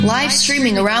Live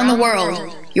streaming around the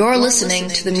world, you're listening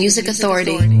to the Music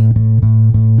Authority.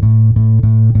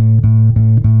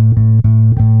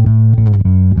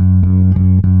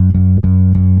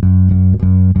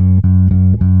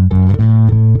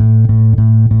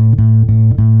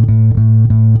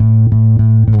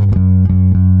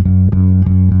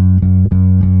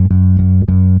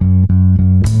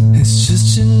 It's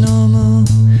just a normal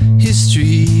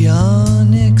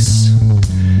histrionics,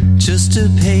 just a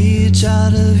page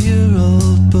out of your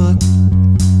old book.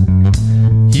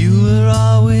 You were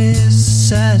always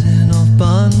setting off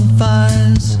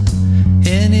bonfires,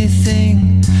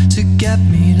 anything to get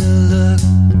me to look.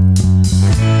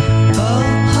 Oh,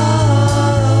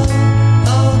 oh, oh,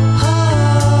 oh,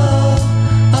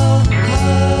 oh,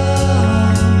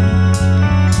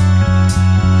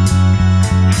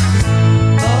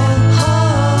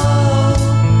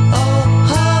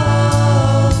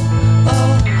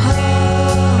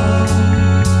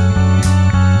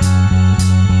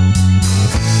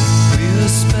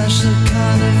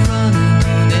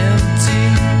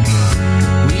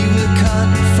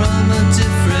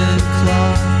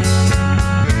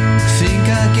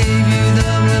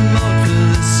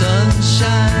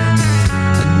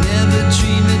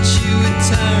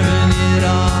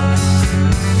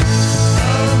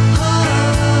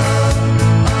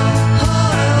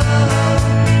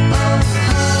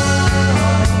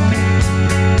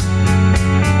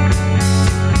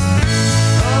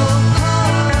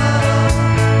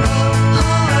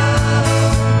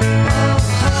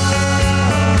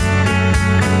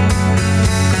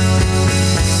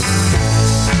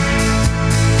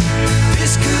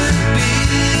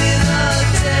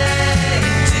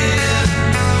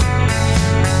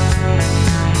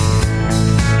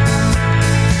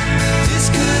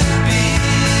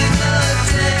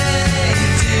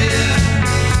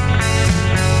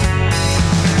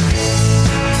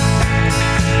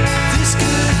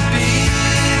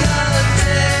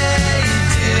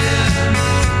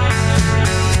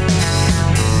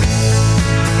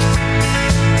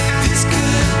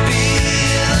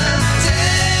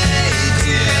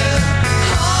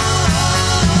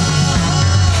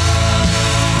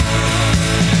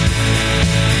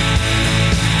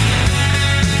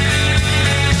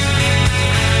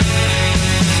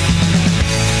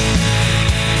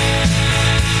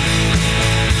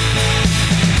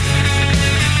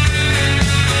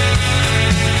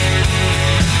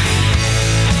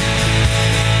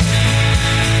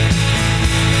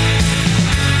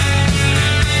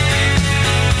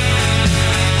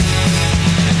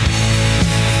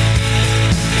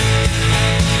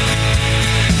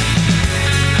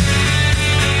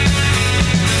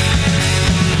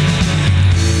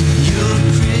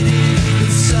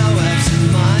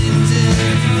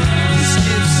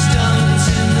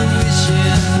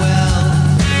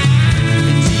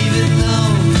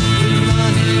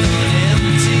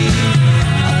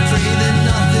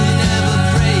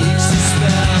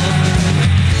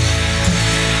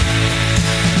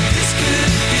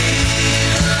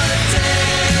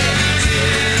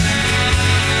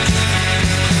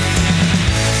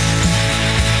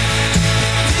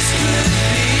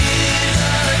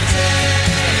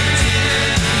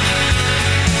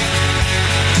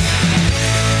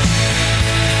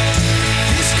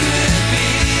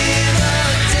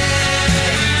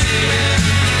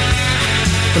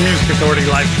 Authority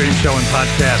live stream show and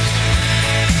podcast.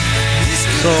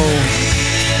 So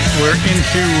we're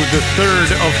into the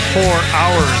third of 4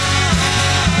 hours.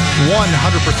 100%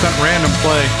 random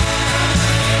play.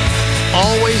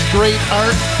 Always great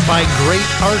art by great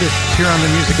artists here on the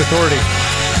Music Authority.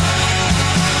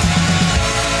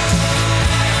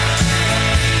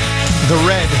 The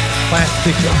Red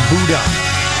Plastic Buddha.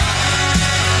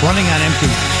 Running on empty.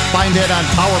 Find it on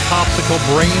Power Popsicle,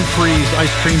 Brain Freeze,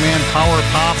 Ice Cream Man, Power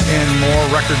Pop, and more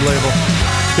record label.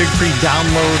 Big free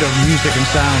download of music and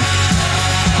sound.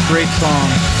 Great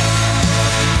songs.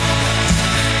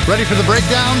 Ready for the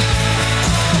breakdowns?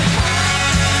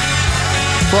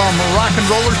 From Rock and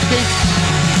Roller Skates,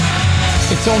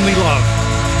 It's Only Love.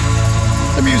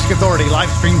 The Music Authority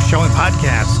live stream show and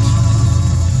podcast.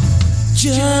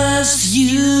 Just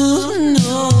you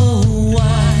know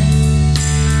why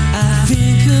I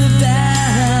think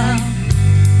about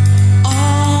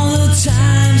all the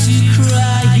times you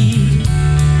cried.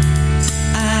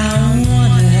 I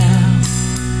wonder how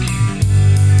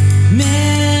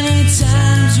many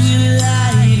times we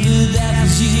lied, but that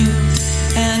was you,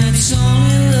 and it's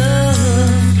only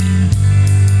love,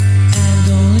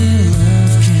 and only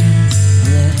love can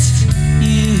let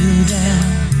you down.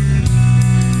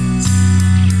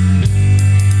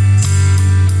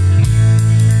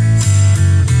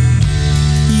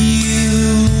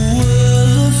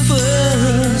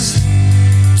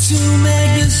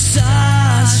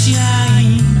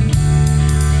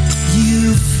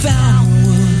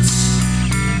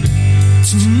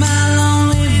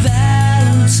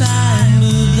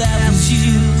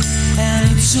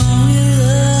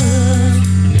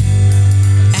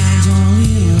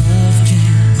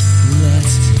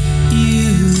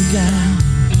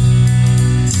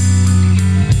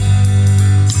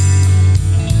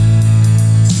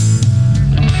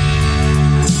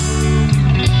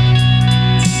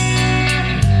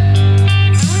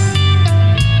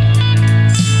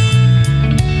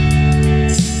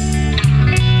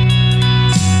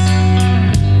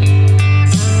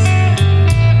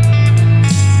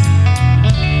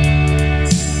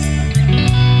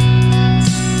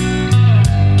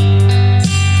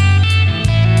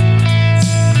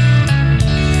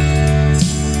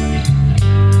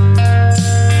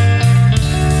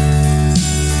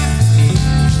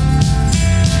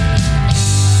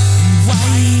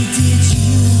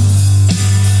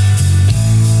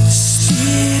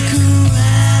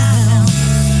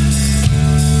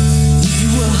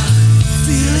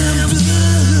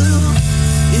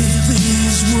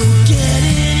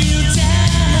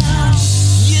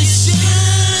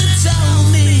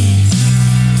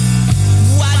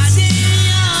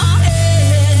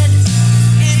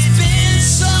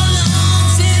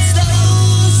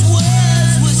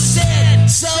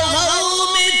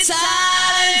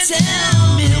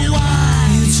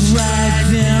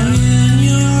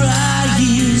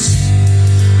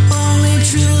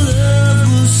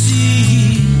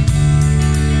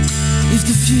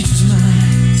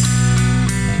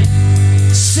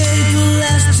 Save the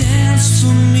last dance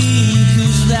for me,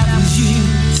 'cause that was you,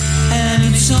 and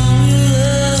it's only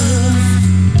love,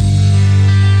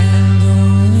 and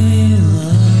only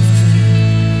love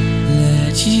can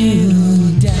let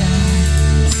you down.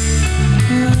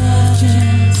 Love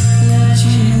can let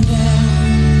you down.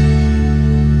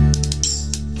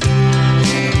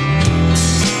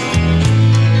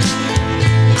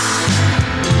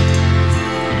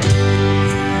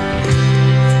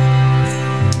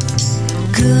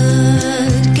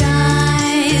 Good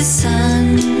guy, son.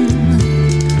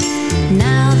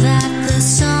 Now that the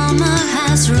summer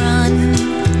has run,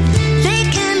 they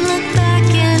can look back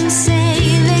and say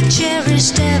they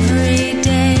cherished every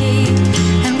day,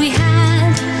 and we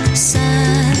had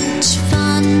such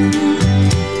fun.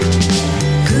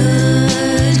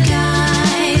 Good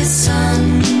guy, son.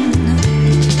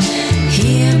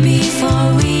 Here before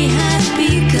we had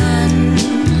begun.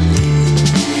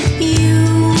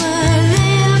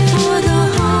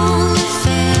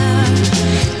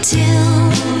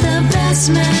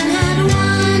 Man had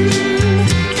won.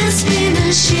 The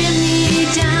spinners shimmy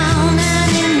down,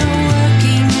 and in the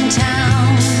working town,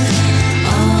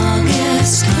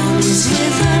 August comes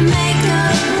with her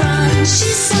makeup run.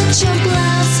 She's such a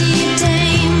blousy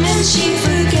dame, and she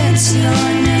forgets your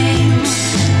name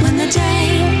when the day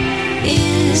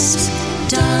is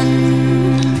done.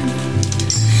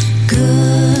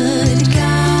 Good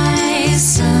guy,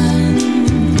 son.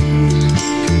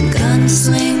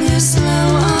 Gunslinger slow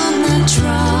on the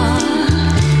draw,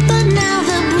 but now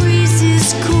the breeze is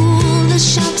cool. The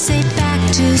shops say back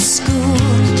to school.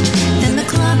 Then the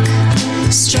clock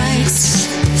strikes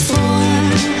 4.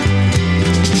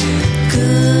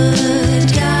 Good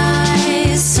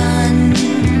guy, son.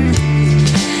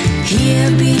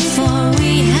 Here before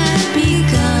we had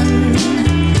begun.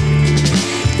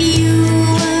 You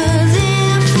were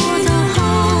there for the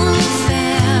whole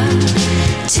affair,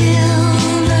 till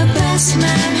the best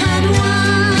man had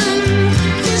won.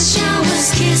 The showers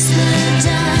kiss the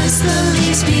dust, the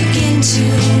leaves begin to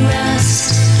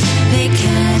rust. They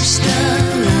catch the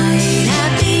light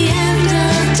at the end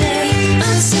of day.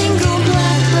 A single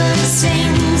blackbird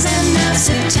sings, and now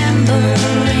September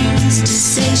rings to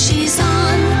say she's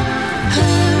on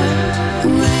her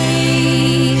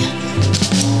way.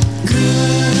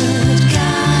 Good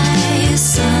guy,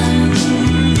 son.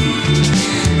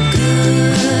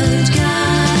 Good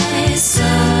guy,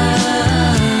 son.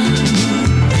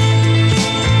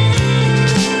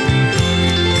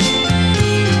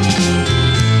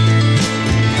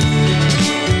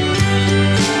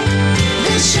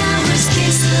 The showers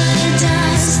kiss the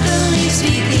dust, the leaves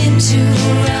begin to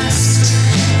rust.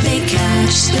 They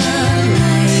catch the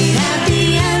light at the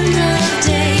end of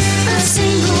day. A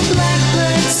single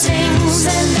blackbird sings,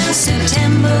 and now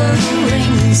September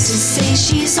rings to say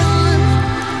she's on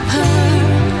her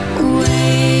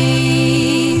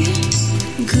way.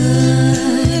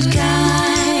 Good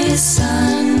guy,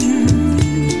 son.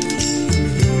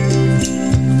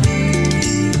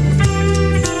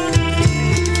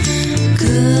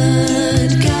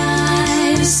 Good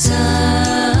guy,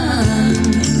 son.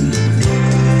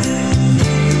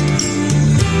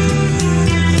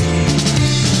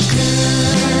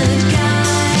 Good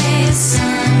guy, son. Good guy,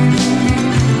 son. Good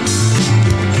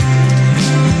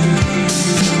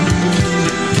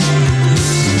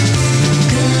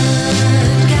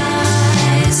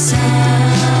guy, son. Good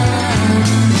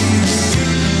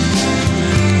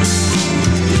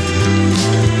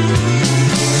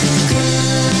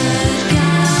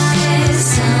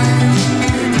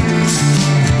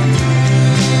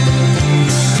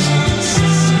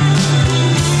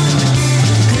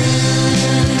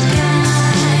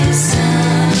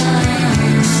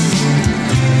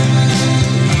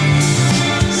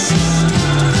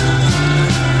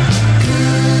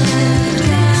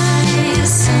guy, son. Good guy,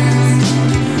 son.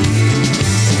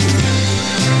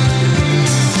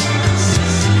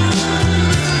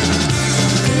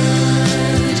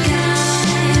 Good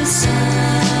guy, son.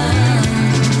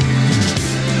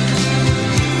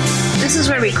 This is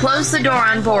where we close the door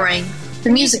on boring. The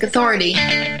Music Authority.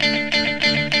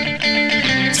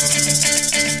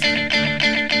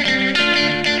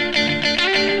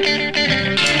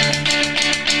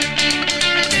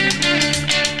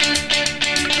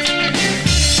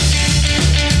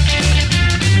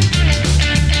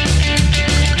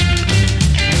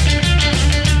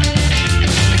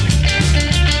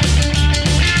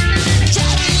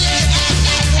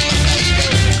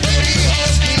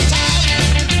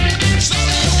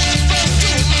 Slowly hold fast to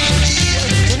my ear,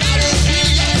 and I will be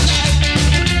your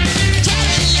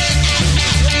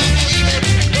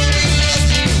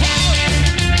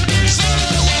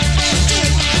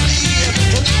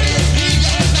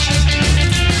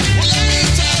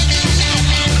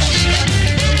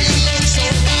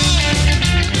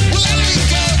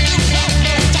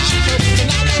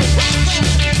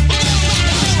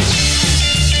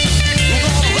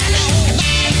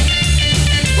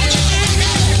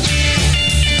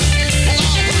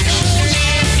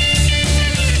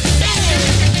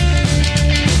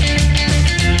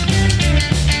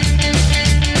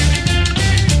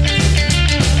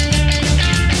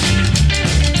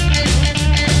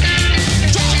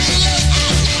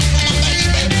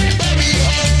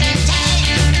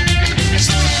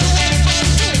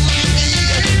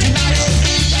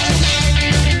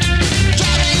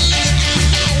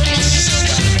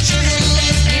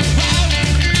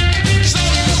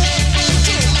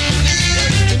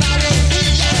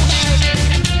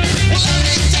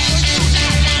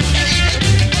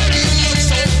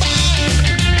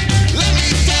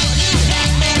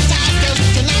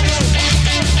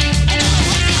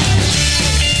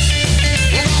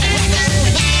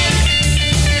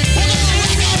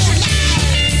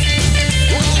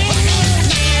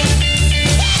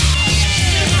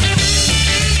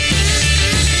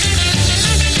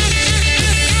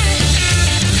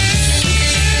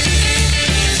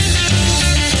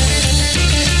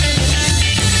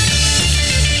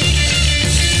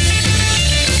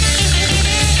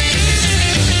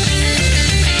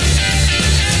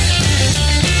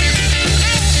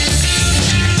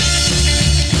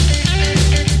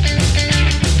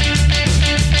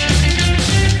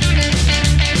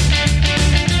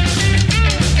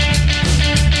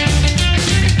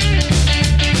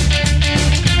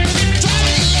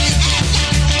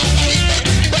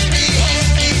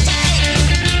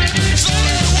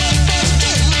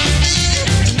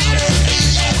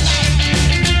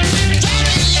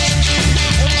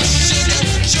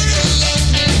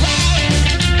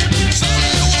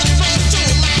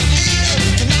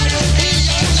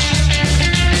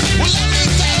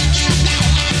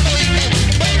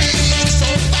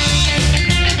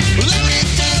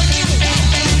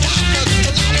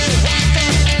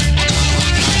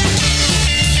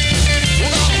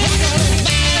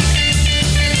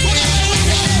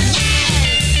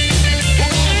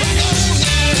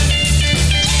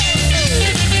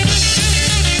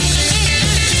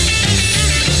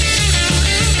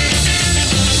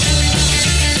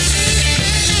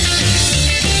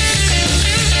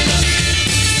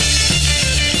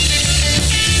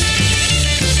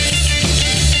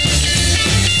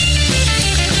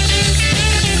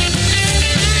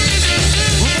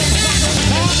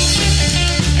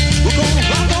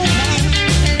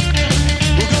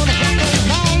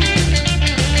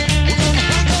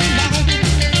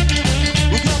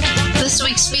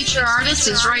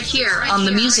on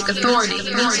the Music Authority. We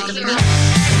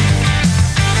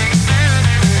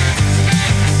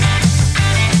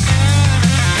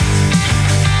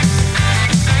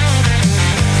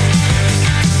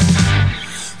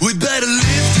better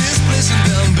leave this place and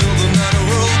down, build another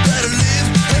world. Better live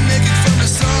and make it from the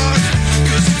start.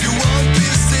 'Cause if you want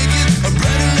peace, take it. A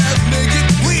brighter life, make it.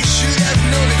 We should have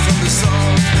known it from the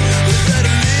start. We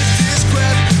better leave this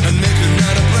crap and make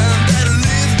another plan. Better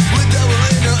live with devil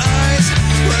in your eyes.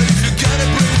 Well, if you got a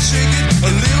brain, shake it.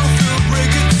 A little feel, break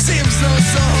it. Seems not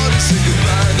so hard to say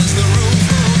goodbye. There's no room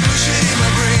for bullshit in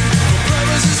my brain. For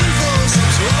promises and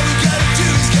falsehoods. So all we gotta do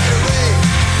is get away.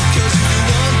 'Cause if you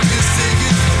want peace, take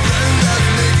it.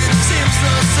 Seems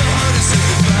not so hard to say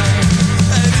goodbye.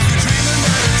 And if you dream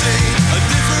another day, a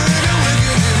different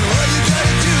awakening, all you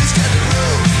gotta do is get the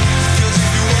road. 'Cause if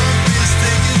you want peace,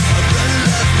 take it. A brighter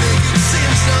life, make it.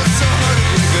 Seems not so hard to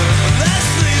break it. Let's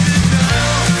leave it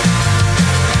now.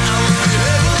 I won't be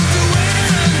able to wait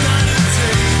another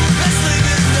day. Let's leave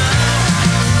it now.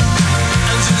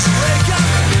 And just wake up.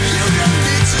 You don't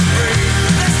need to break.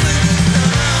 Let's leave it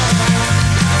now.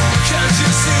 Can't you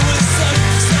see what's up?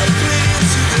 Stop bleeding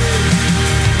today.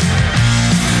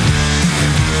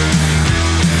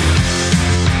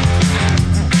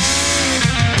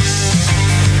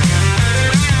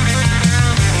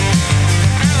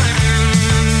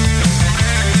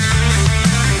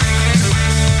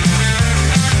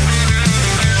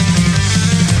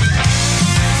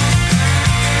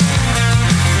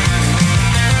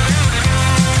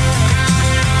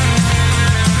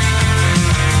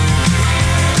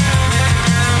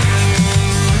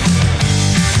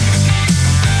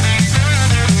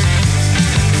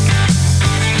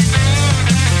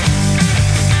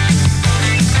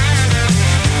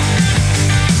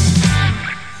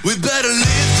 We better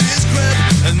leave this crap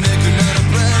and make another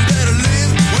plan. Better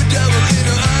live with devil in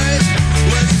your eyes.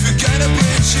 Well, if you got a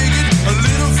brain, shake it. A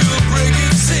little feel, break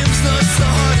it. Seems not so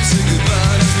hard to say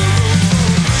goodbye. There's no room for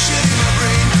bullshit in my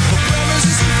brain. For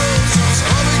promises and falsehoods.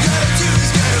 All we gotta do is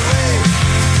get away.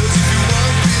 'Cause if you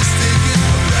want peace, take it.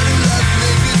 A brighter life,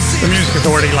 make it. The Music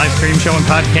Authority live stream show and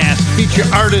podcast feature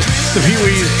artists, the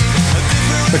Pee-wees.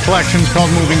 The collection's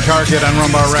called Moving Target on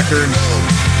Rumbar Records.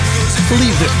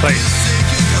 Leave this place.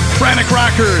 Frantic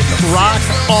Rockers, Rock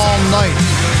All Night.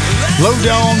 Low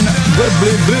Down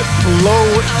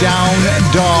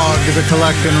Dog, the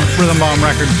collection, Rhythm Bomb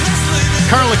Records.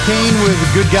 Carla Kane with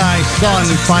Good Guy Son,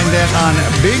 find that on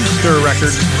Big Stir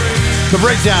Records. The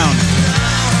Breakdown,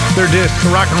 their disc,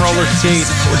 Rock and Roller Skate,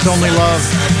 It's Only Love.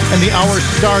 And the hour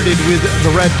started with the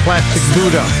Red Plastic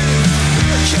Buddha.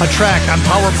 A track on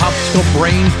Power Popsicle,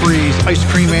 Brain Freeze, Ice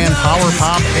Cream Man, Power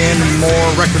Pop, and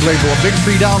more. Record label, a big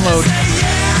free download.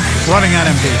 Running on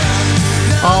empty.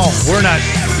 Oh, we're not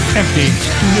empty.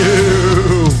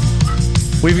 No.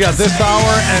 We've got this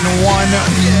hour and one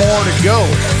more to go.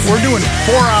 We're doing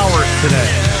 4 hours today.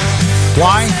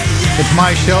 Why? It's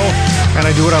my show, and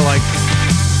I do what I like.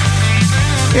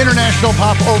 International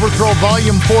Pop Overthrow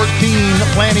Volume 14,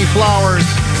 Lanny Flowers.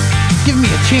 Give me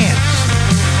a chance.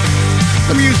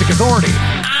 The Music Authority.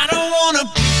 I don't wanna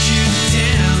put you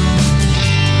down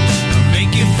or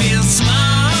make you feel small.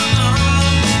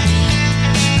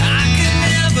 I could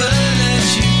never let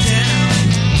you down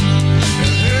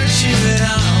or hurt you at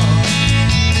all.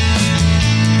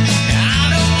 I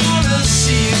don't wanna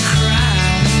see you cry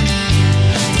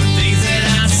for things that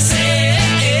I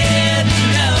said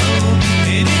no.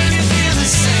 And if you feel the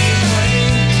same way,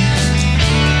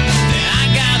 then I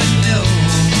gotta know.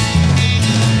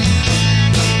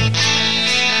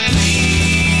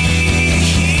 Please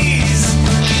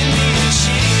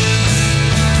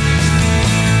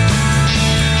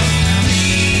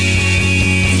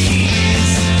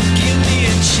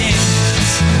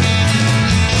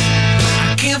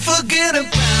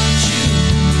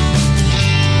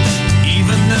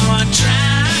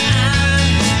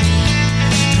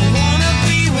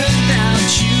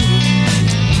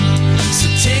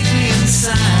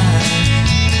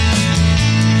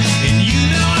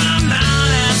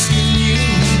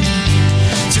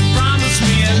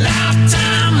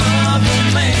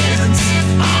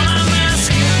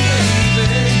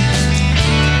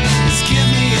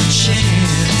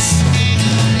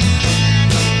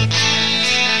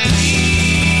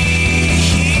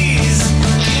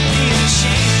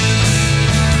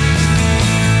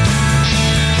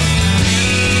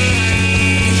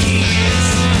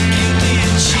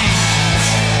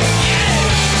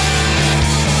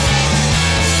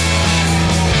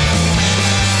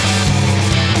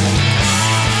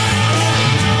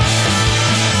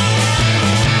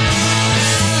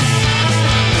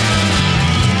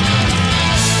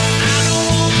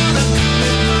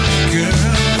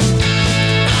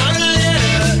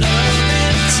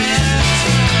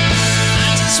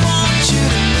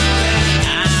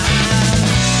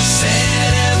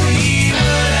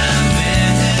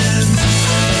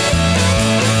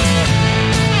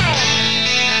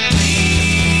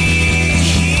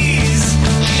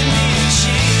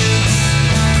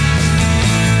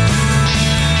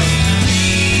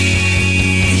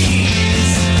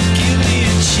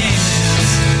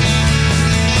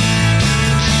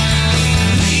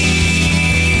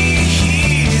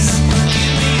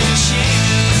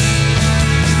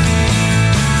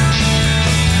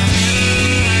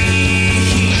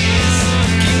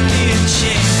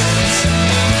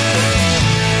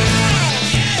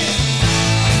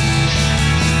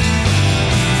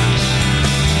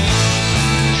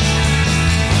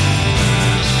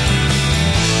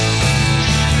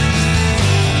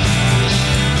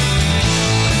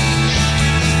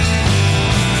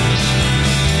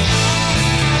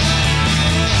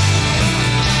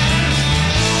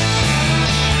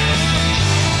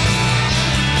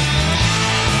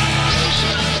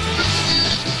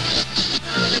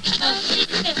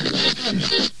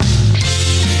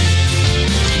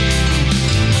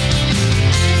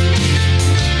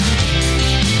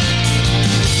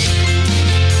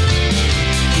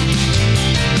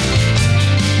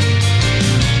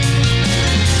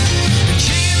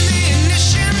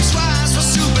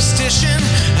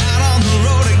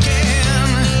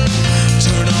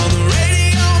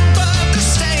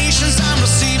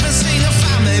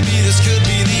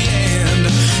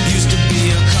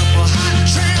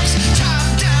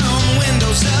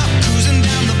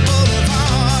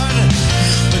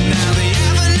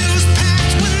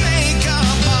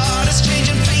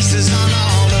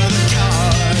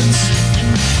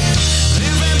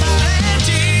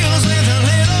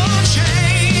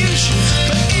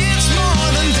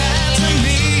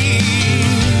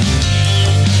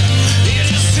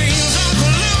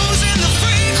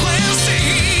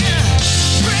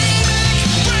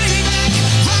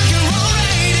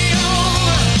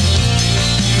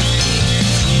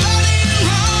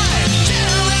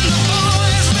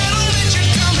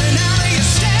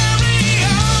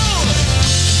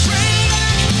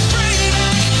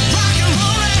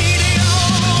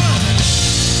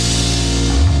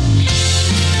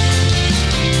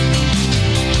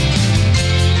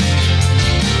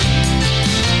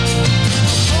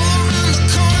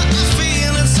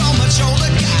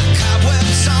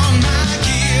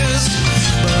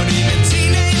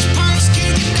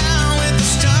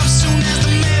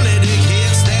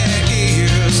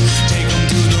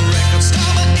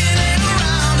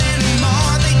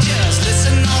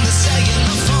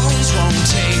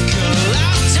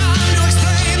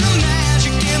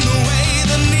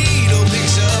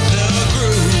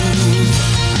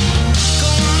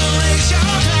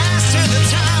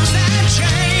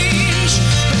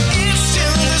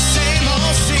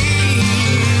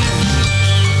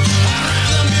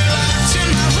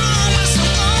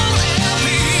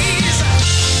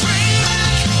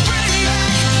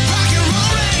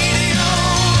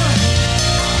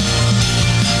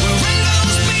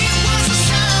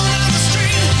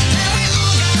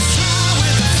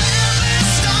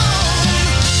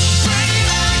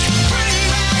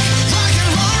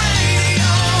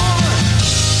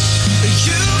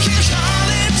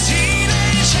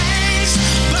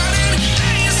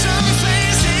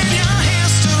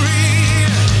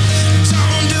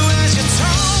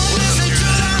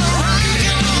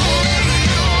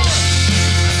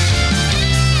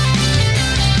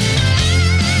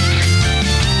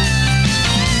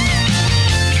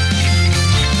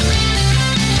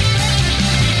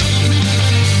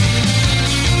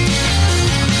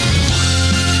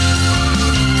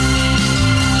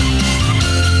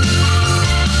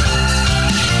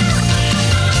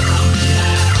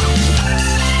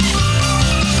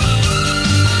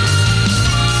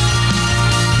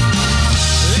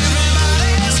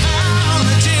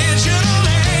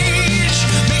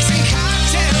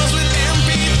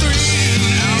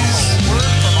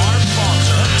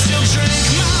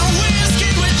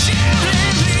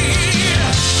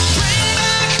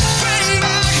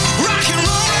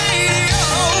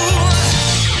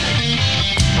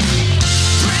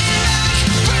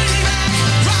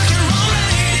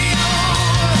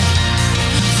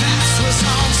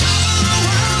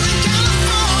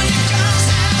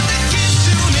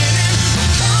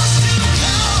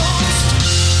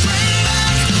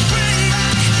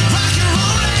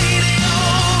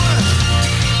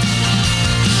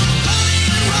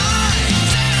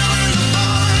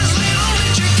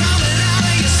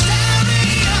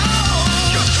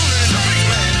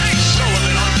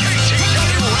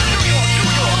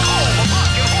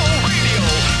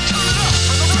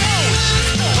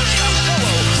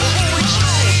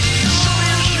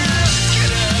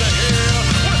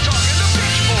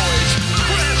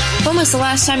was the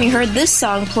last time you heard this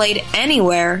song played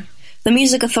anywhere? The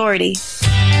Music Authority.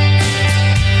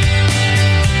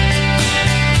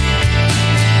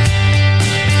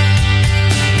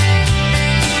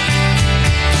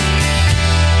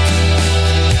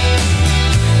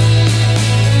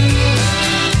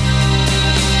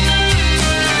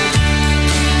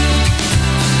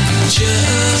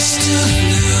 Just a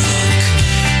look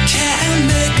can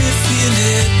make me feel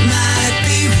it might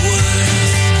be worth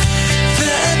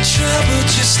the trouble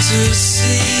just to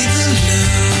see the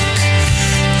look.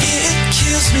 It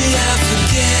kills me, I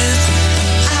forget.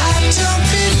 I don't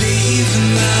believe in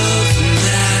love and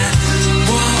I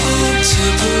want to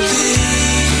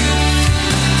believe.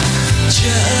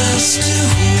 Just a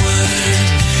word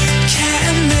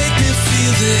can make me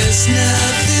feel there's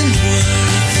nothing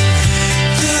worth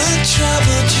the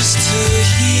trouble just to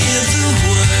hear the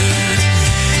word.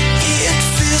 It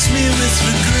fills me with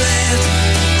regret.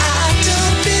 I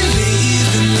don't believe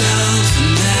in love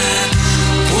and I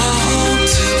want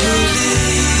to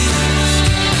believe.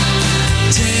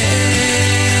 Damn,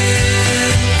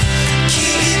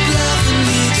 keep loving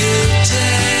me to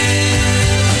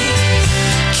death.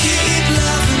 Keep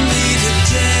loving me to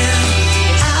death.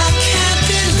 I can't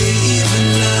believe in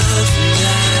love and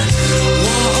I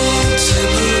want to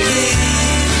believe.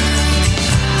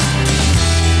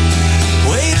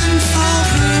 Waiting for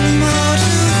a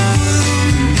modern,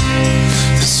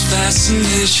 this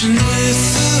fascination with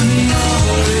the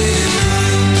morning.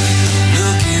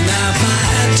 Looking out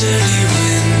my dirty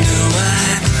window,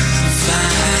 I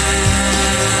find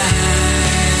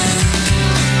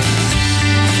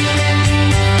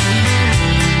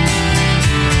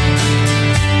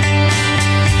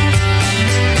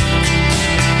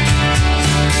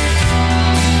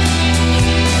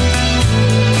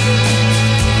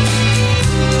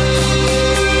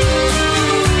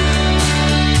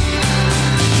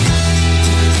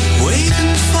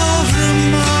waiting for a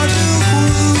modern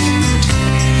wound.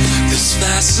 This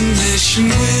fascination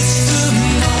with the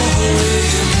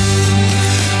morning.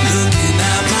 Looking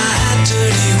out my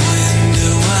dirty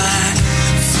window, I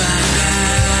find.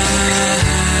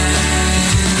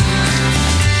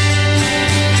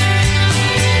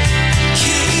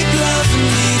 Keep loving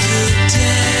me to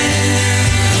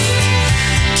death.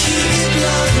 Keep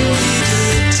loving me to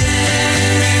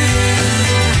death.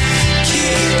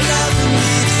 Keep loving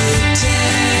me to death.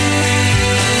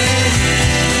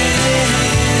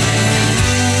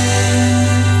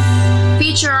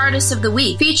 Feature Artist of the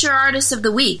Week. Feature Artist of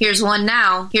the Week. Here's one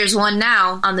now. Here's one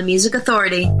now on the Music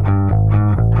Authority.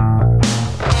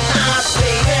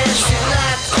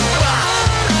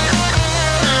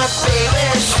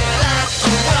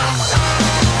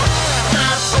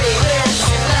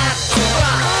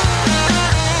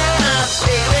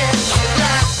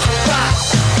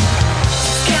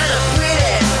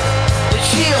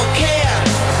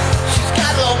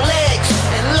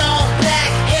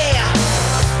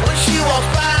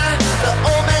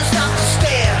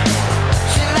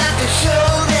 Show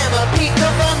them a peek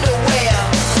of underwear.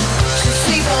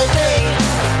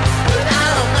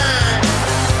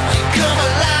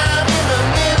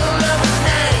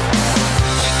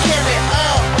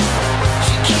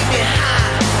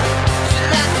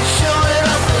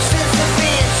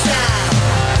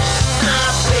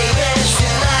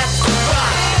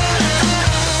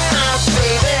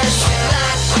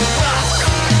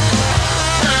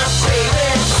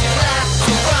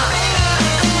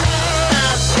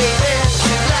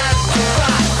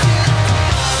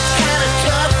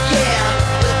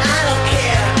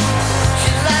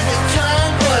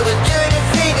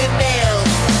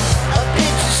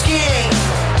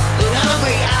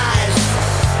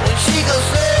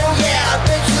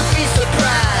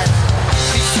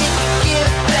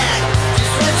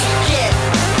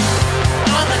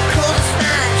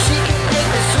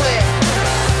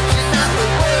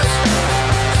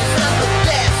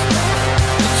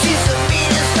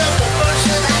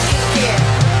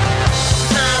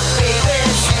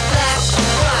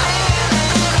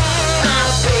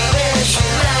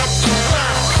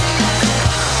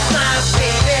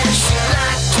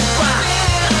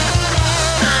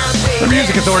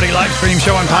 Music Authority live stream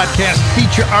show and podcast.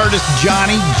 Feature artist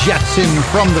Johnny Jetson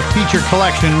from the feature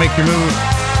collection Make Your Move.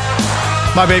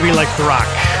 My Baby Likes to Rock.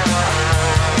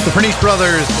 The Pernice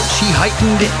Brothers, She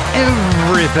Heightened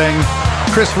Everything.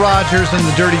 Chris Rogers and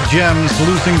the Dirty Gems,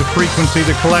 Losing the Frequency,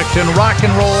 the collection. Rock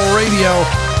and Roll Radio,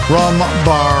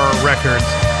 Rumbar Records.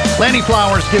 Lanny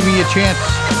Flowers, Give Me a Chance.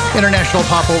 International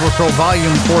Pop Overthrow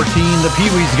Volume 14. The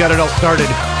Pee-wees got it all started.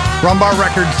 Rumbar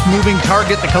Records, Moving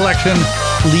Target, the collection.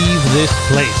 Leave This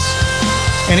Place.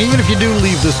 And even if you do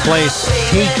leave this place,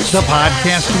 take the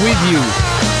podcast with you.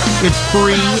 It's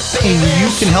free, and you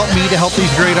can help me to help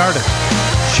these great artists.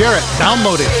 Share it,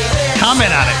 download it,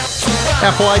 comment on it.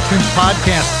 Apple iTunes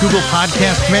Podcast, Google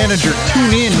Podcast Manager,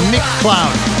 TuneIn,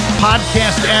 Mixcloud,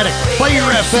 Podcast Addict, Player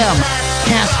FM,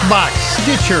 Castbox,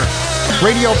 Stitcher,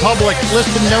 Radio Public,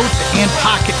 Listen Notes, and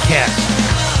Pocket Cast.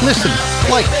 Listen,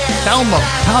 like, download,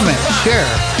 comment, share.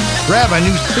 Grab a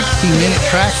new 60-minute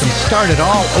track and start it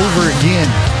all over again.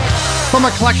 From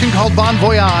a collection called Bon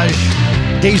Voyage,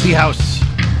 Daisy House.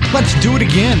 Let's do it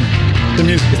again. The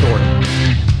Music Authority.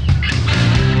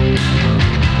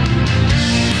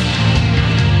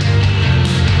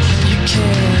 You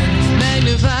can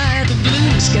magnify the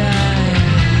blue sky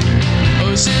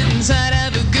or sit inside,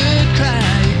 have a good cry.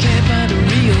 You can't find a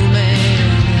real man.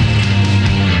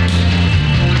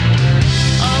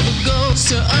 All the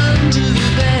ghosts are under the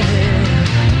bed.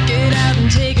 Get out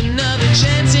and take another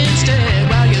chance instead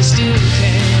while you still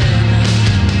can.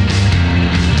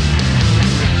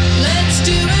 Let's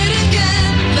do it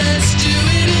again, let's do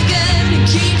it again. It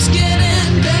keeps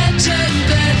getting better and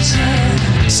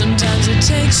better. Sometimes it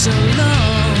takes so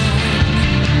long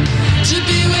to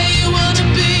be where you want to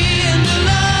be and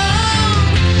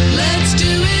alone. Let's do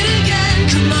it again,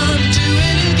 come on, do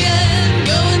it again.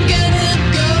 Go and get him,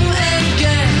 go and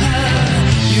get her.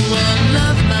 You want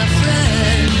love, my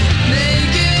friend,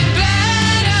 make it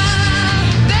better.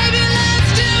 Baby,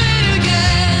 let's do it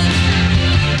again.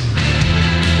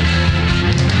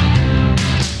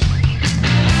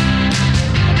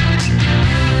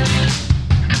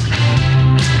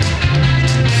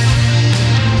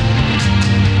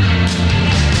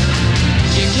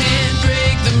 You can't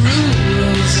break the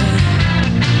rules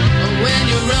when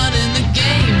you're running the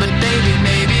game, but baby,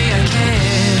 maybe I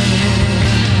can.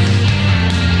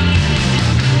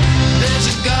 There's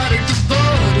a guard at the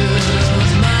border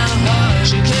of my heart.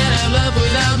 You can't have love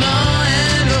without law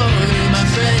and order, my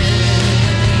friend.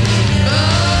 Oh,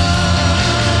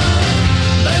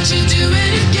 but you do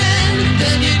it again,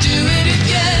 then you do it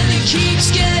again. It keeps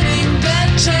getting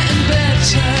better and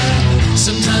better.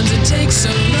 Sometimes it takes so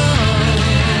long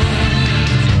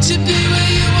to be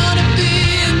where you wanna be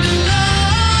and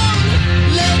alone.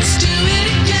 Let's do it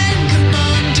again, come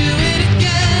on, do it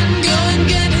again. Go and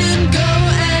get him, go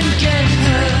and get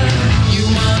her. You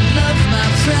want love, my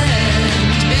friend,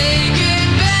 make it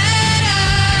better.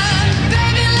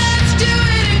 Baby, let's do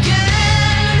it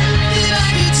again. If I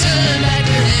could turn back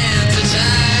the hands of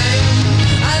time,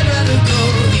 I'd rather go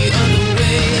the other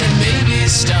way and maybe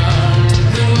start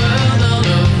the world all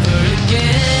over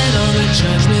again.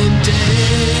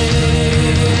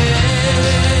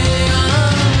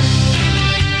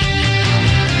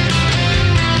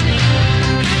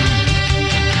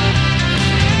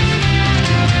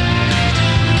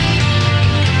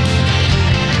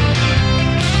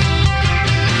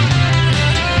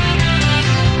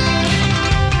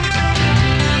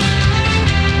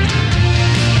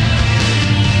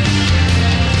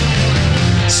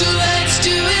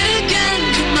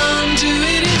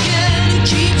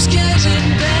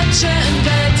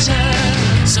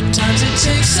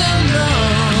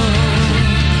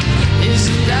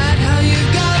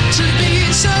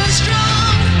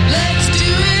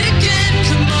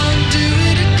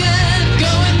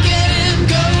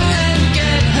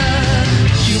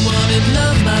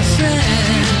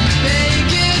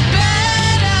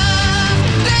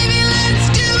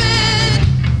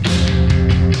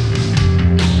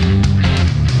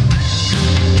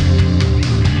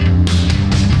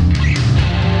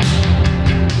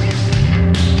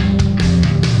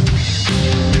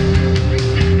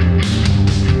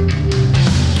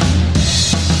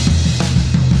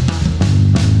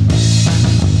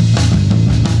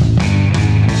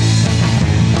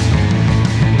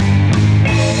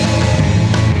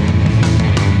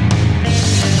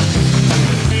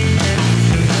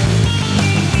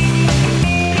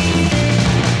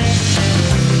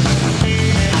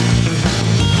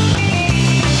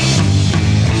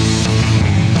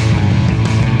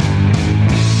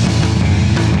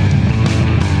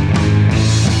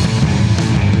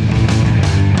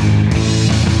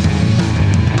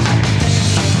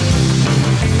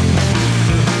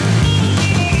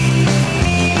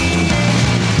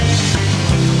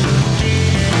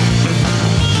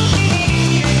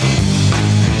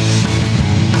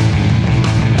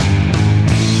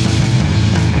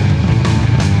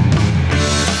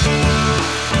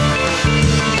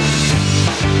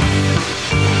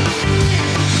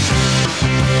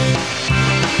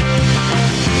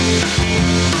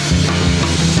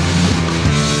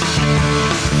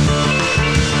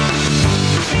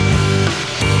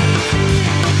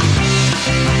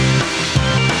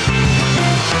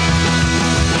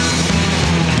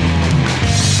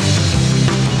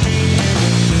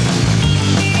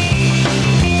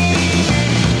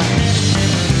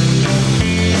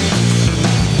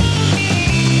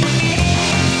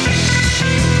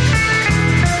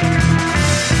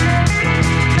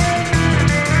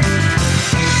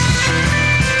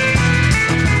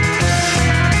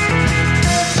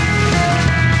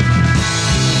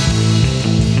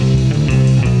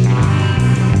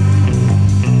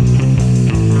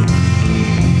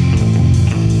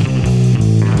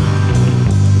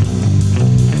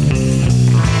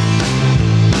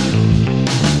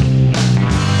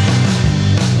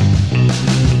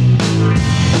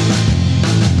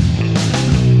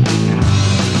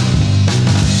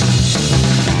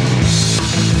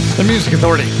 The Music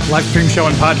Authority, live stream show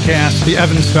and podcast, the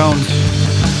Evan Stones,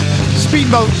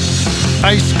 Speedboat,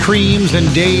 Ice Creams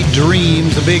and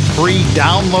Daydreams, a big free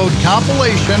download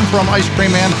compilation from Ice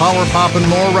Cream and Power Pop and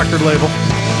More record label.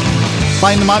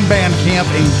 Find them on Bandcamp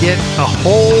and get a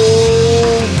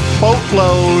whole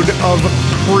boatload of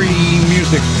free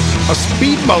music. A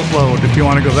speedboat load, if you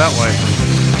want to go that way.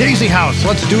 Daisy House,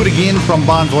 Let's Do It Again from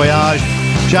Bon Voyage.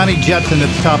 Johnny Jetson at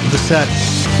the top of the set.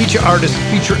 Feature artist,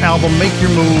 feature album, Make Your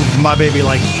Move, My Baby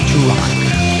Likes to Rock.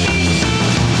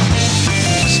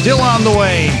 Still on the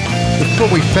way. Before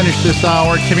we finish this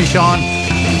hour, Timmy Shawn,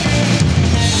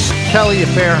 Kelly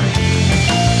Affair,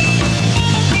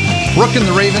 Rook and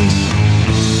the Ravens,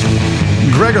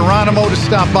 Greg Aronimo to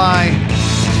stop by,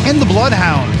 and the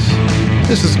Bloodhounds.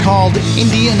 This is called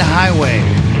Indian Highway.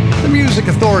 The Music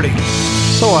Authority.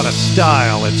 So out of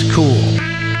style, it's cool.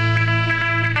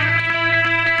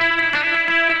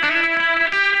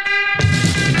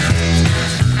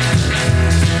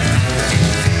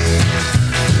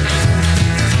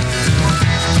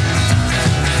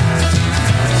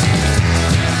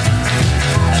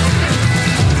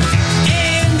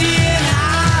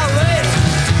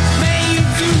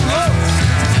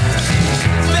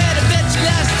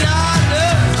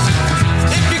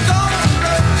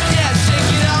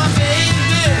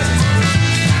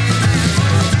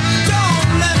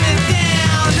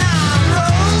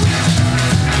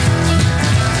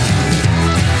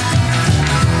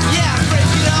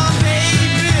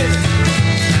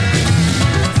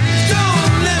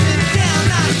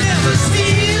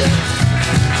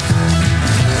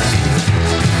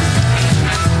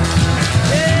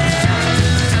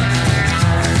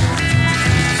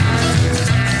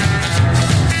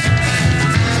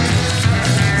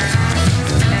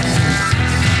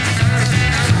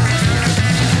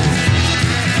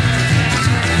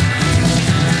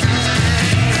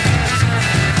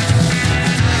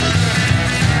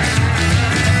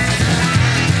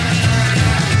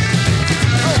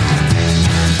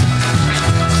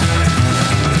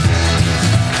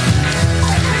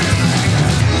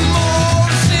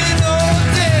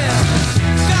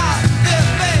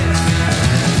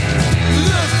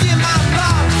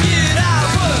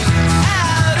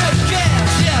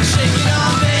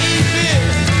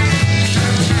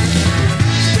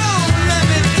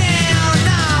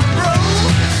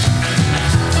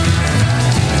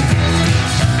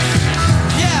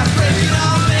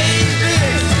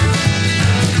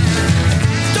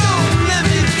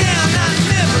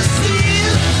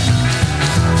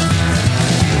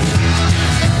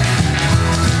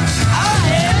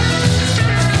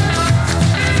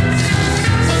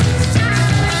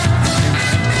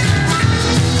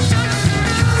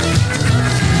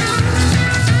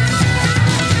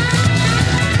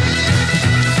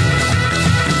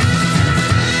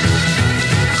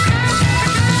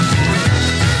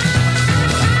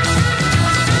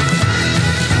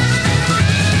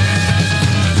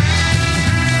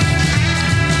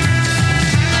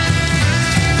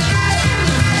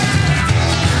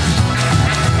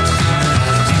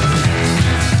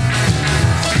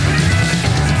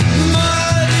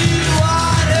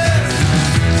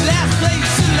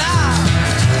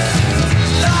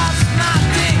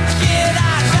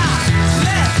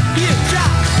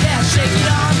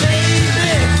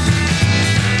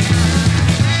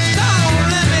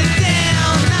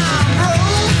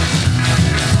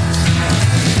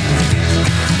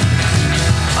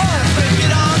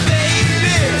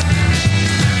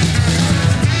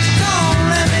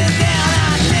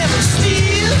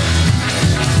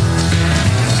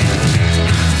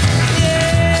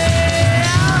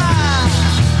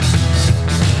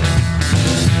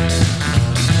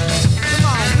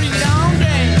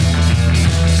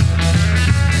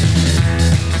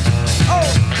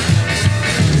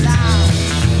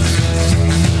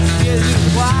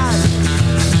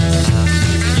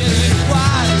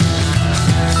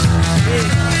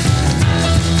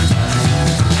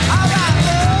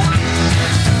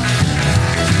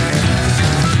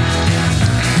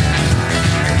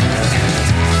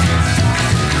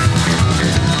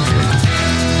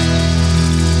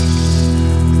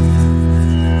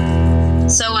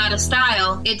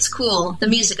 It's cool. The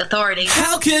Music Authority.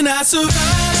 How can I survive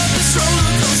this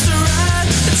roller coaster ride?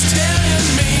 It's tearing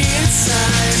me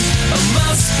inside. I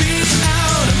must be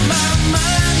out of my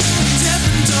mind. Deaf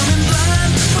and dumb and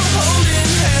blind from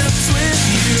holding hands with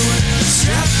you.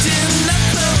 Trapped in the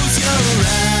close your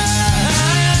eyes.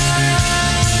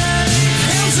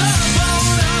 Hands up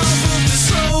on off of this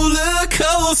roller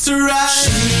coaster ride.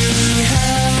 She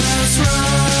has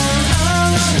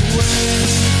run away,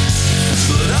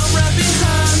 but I'm right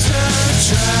behind her,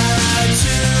 try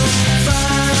to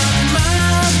find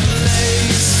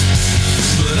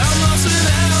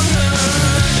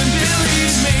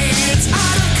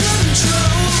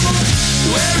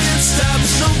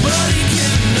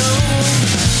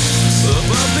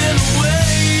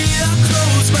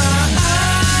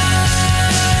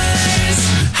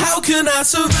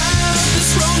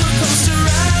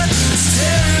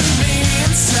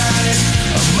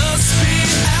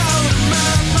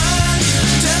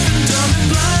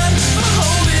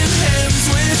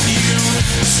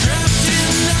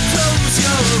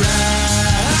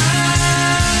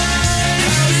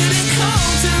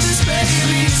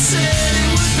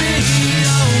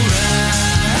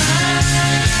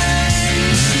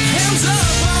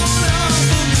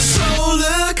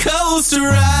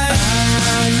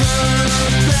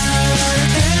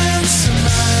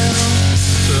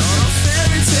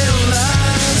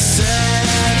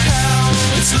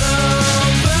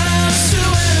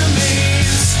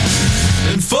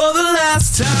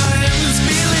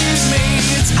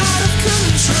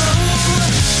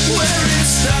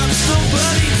stops,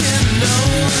 nobody can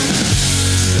know.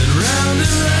 And round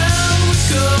we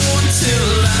go until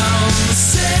I'm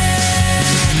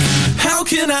sick. How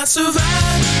can I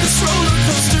survive this roller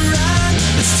coaster ride?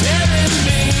 It's tearing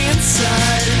me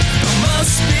inside. I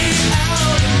must be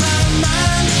out of my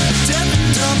mind, deaf and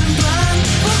dumb and blind,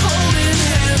 for holding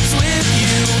hands with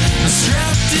you. I'm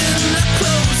strapped in, I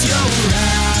close your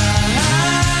eyes.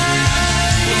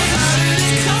 Well, how did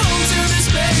it come to this,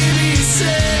 baby?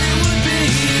 Said it would be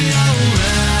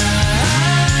alright.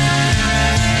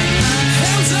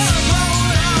 Hands up, on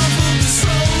off of this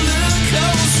roller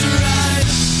coaster ride.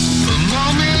 A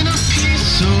moment of peace,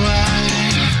 so I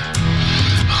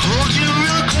hold you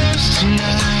real close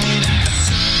tonight.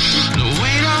 No,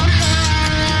 we don't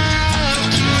have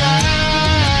to ride.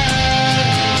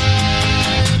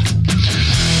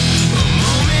 A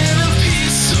moment of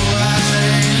peace, so I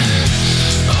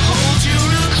hold you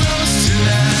real close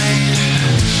tonight.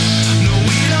 No,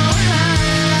 we don't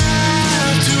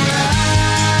have to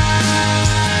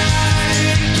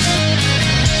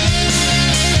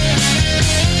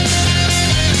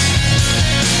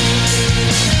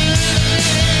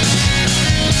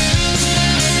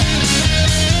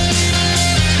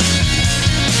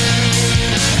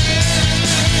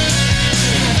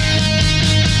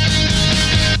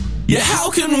yeah,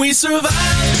 how can we survive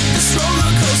this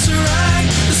roller coaster ride?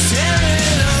 It's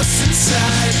tearing us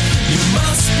inside. You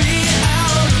must be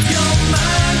out of your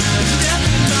mind, deaf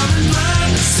and dumb and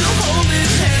blind, still holding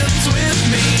hands with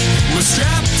me. We're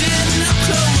strapped in, now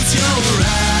close your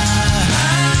eyes.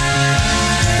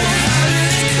 Well, how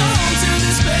did it come to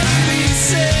this, baby?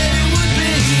 Said it would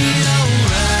be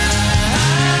alright.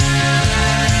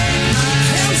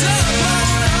 Hands up,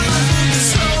 on off of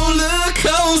this roller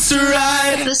coaster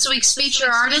ride. This week's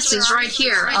feature artist is right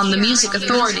here on the Music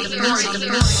Authority.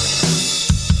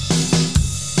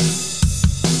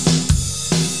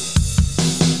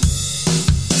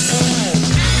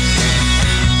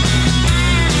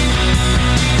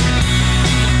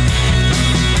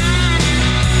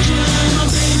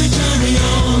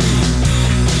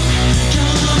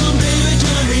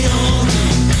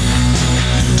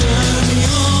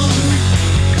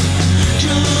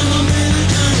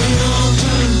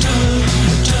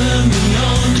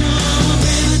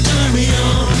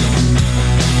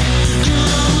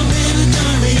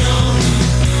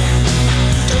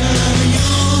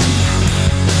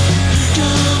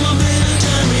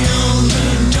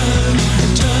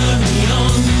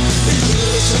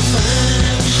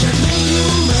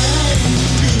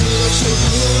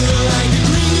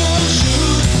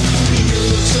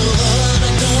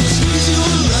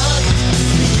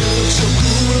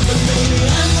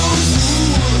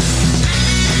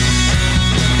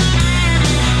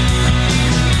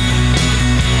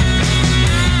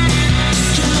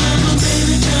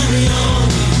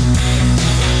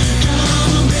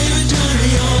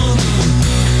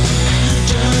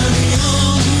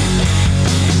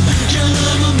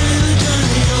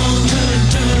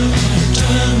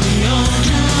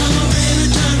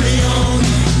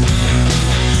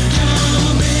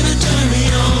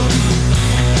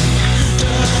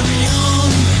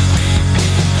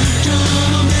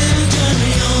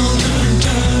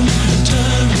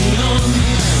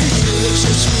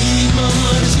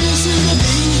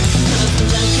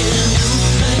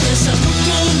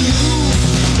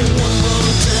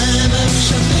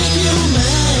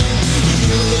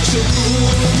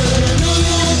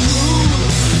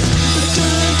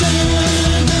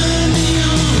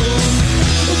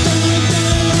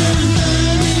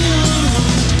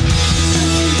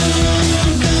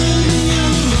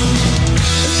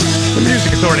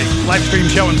 Live stream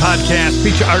show and podcast.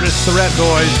 Feature artists, the Red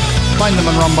Boys. Find them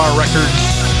on Rumbar Records.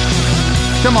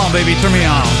 Come on, baby, turn me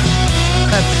on.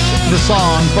 That's the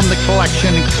song from the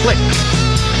collection Click.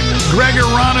 Greg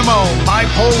Geronimo,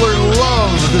 Bipolar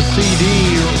Love, the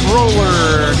CD,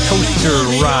 Roller Coaster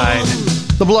Ride.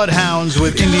 The Bloodhounds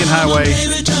with Indian Highway.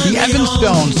 The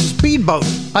Evanstones, Speedboat,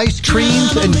 Ice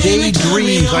Creams and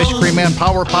Daydreams, Ice Cream Man,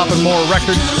 Power Pop and More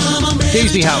Records.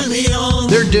 Daisy House.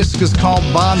 Their disc is called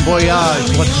Bon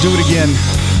Voyage. Let's do it again.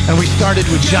 And we started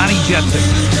with Johnny Jetson.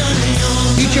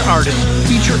 Feature artist,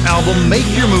 feature album, Make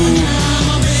Your Move.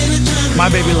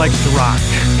 My Baby Likes to Rock.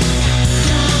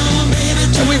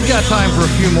 And we've got time for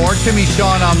a few more. Timmy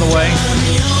Shawn on the way.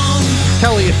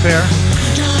 Kelly Affair.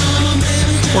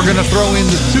 We're going to throw in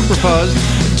the Super Fuzz.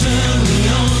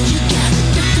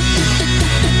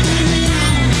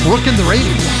 Rook and the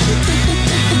Ravens.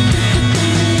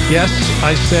 Yes,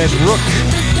 I said Rook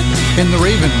and the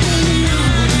Ravens.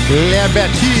 La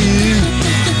Bâtie.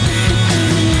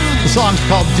 The song's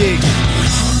called Dig.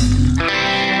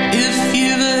 If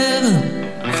you've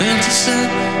ever set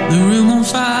the room on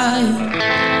fire.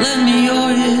 Lend me your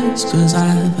ears, 'cause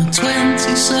I've had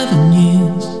 27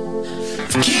 years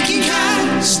of kicking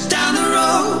cans down the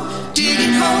road,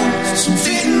 digging holes and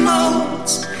fitting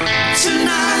molds.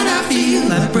 Tonight I feel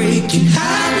like breaking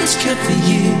habits kept for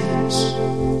years.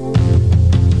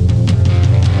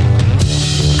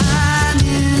 I'm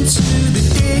into the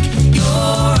dig,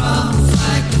 you're off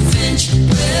like a finch.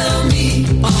 We'll meet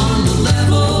on the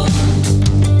level.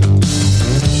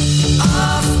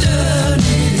 Often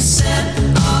it is said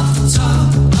off the top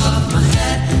of my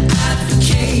head,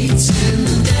 advocating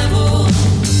the devil.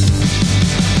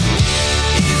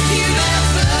 If you've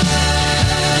ever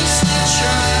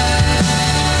tried,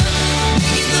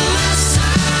 make it the last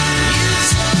time you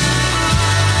try.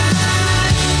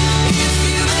 If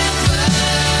you've ever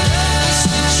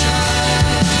tried,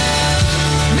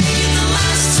 make it the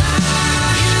last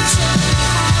time you try.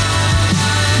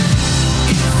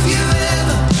 If you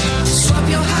ever swap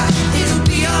your hat, it'll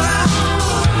be alright.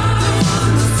 The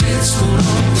one that fits won't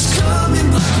always come in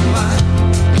black and white.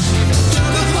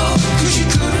 Dug a hole 'cause you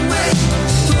couldn't wait,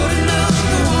 put another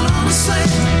one on the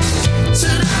slate.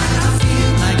 Tonight I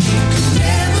feel like it could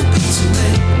never be too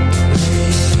late.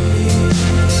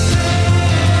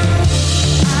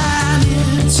 I'm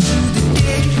into the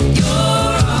dig,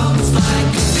 you're off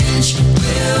like a finch.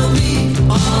 We'll meet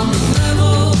on the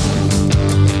level.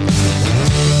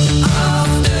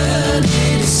 Often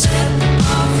it is said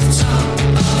off the top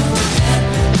of my head,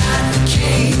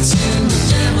 advocating the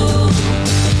devil.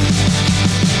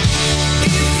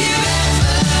 If you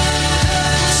ever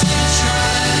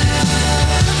try,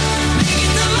 make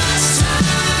it the last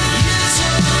time you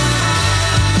try.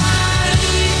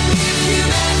 If you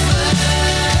ever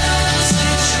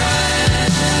try,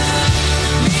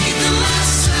 make it the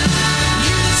last time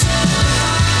you try.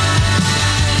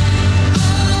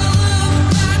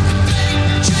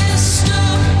 Dressed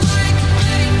up like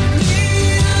they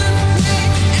need a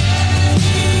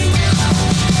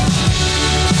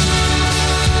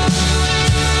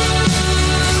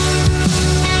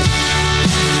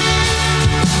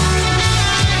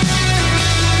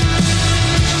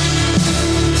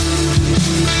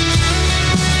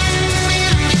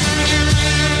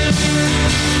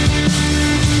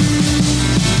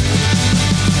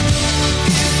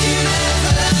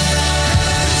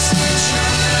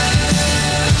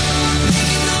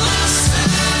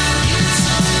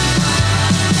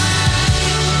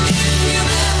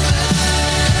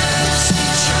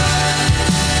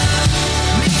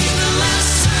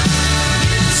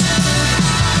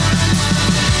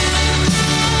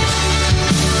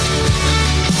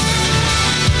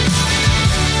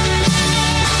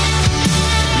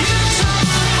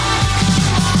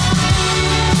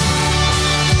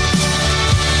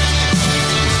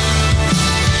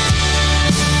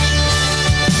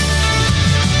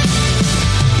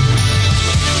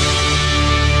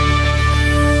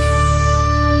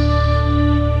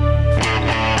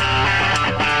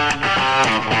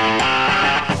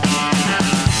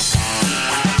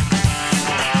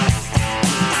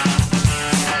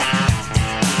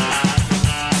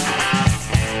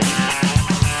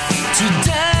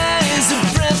Today's a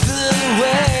breath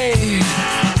away.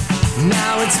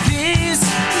 Now it's peace,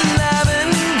 love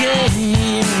and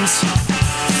games.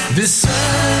 This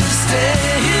Thursday,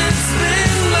 it's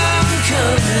been long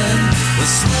coming. The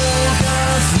smoke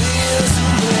of fears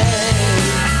away.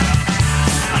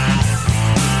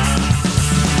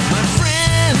 My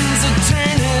friends are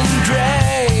turning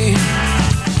gray.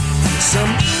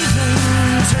 Some even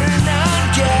turn out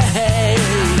gay.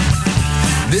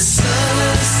 This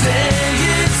Thursday,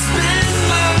 it's been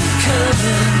long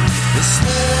coming. The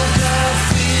smoke of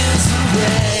fears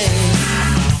away.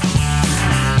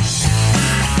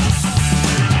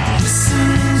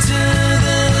 Listen to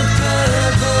the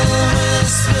purple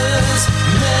whispers,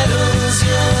 metals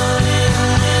your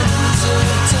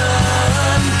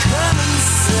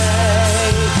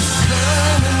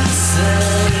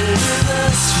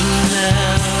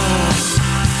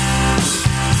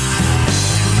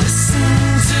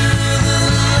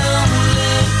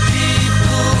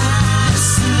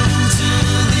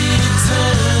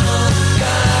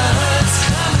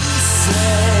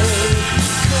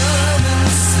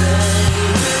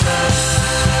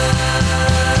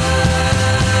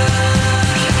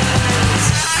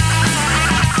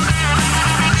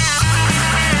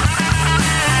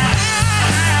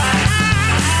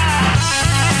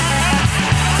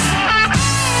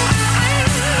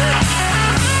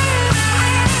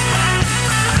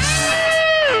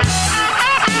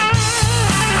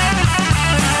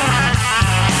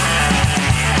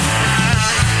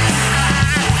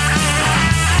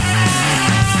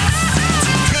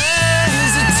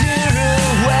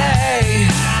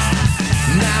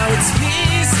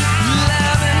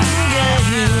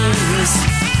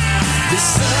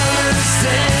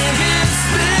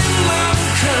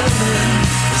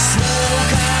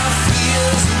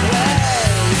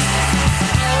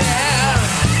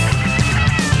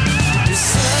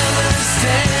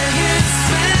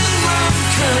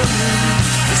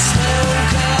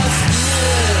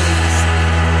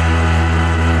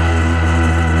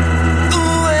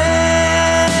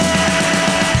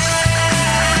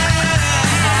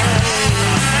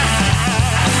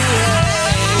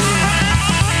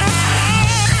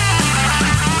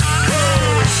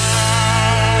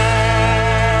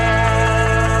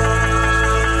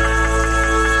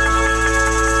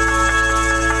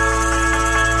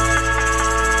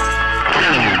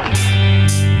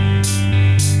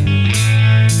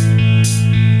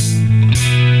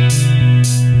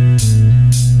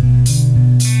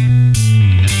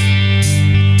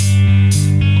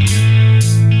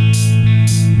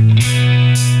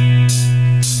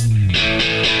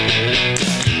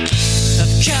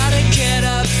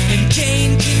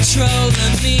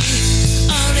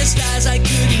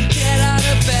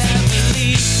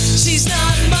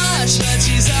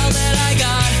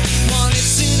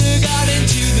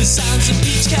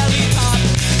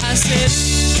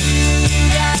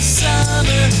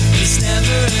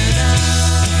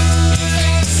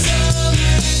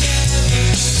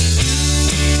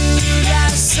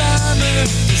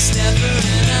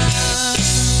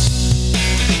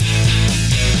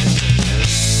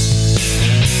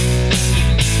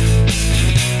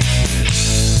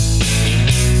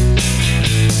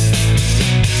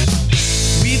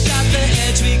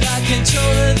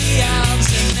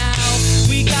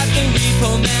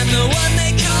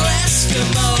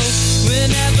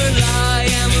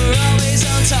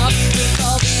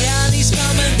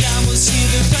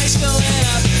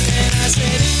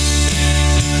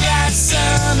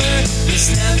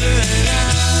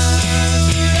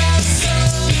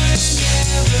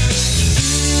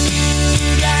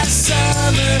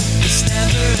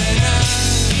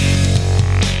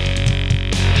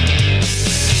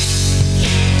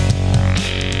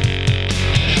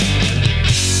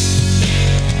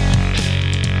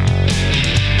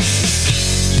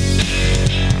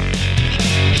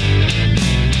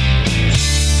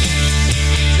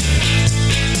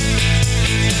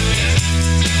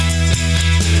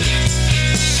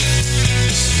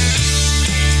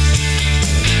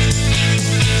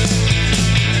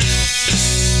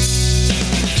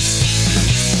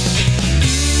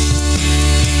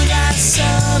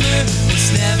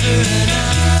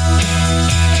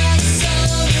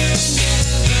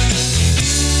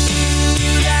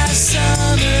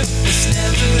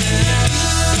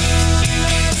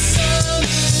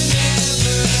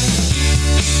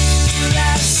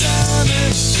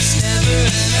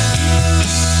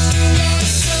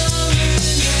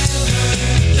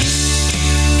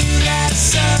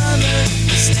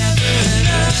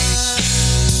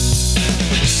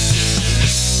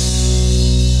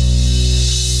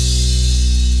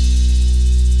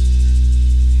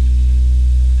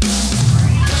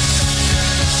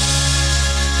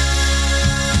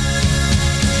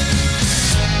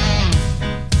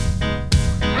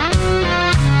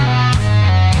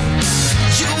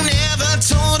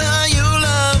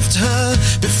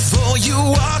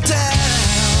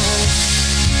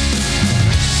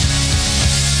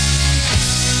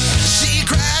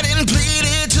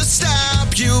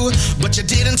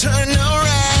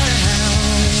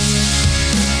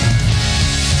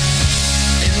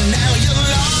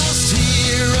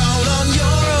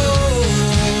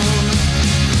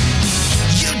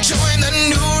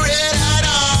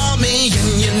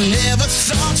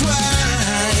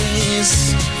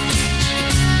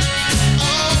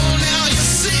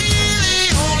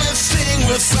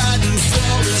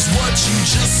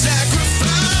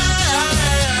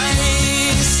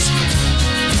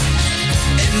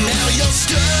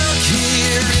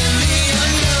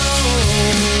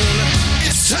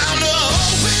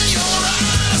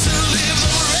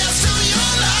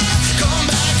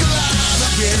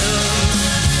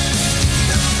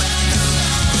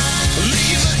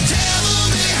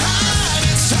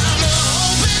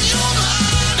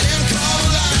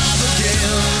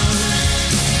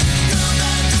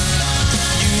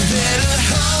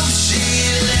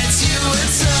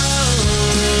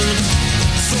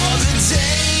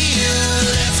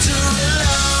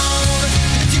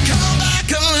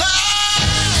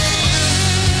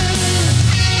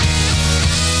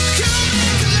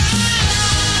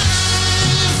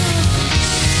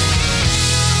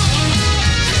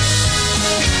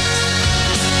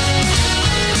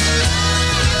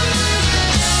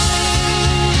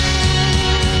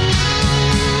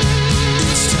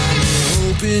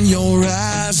open your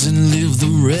eyes and live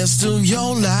the rest of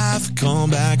your life, come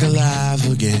back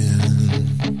alive again.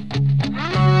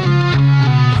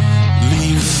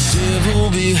 Leave the devil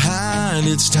behind,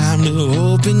 it's time to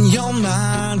open your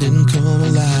mind and come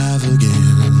alive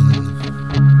again.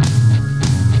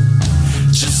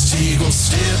 Just take one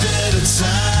step at a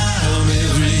time,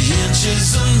 every inch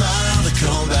is a mile to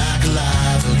come back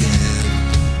alive again.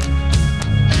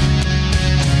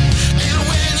 And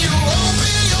when you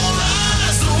open your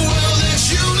eyes, the world that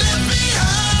you left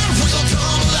behind will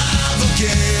come alive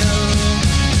again.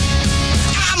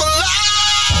 I'm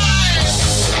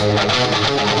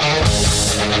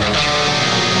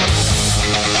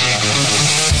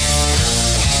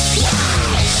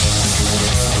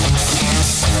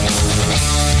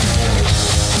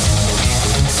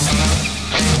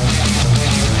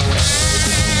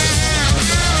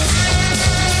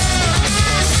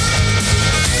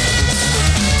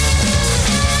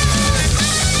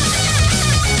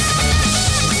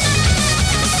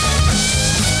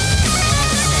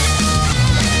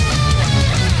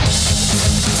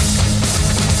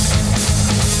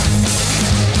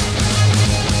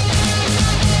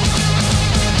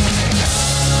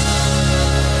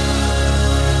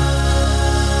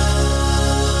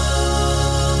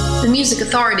The Music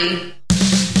Authority.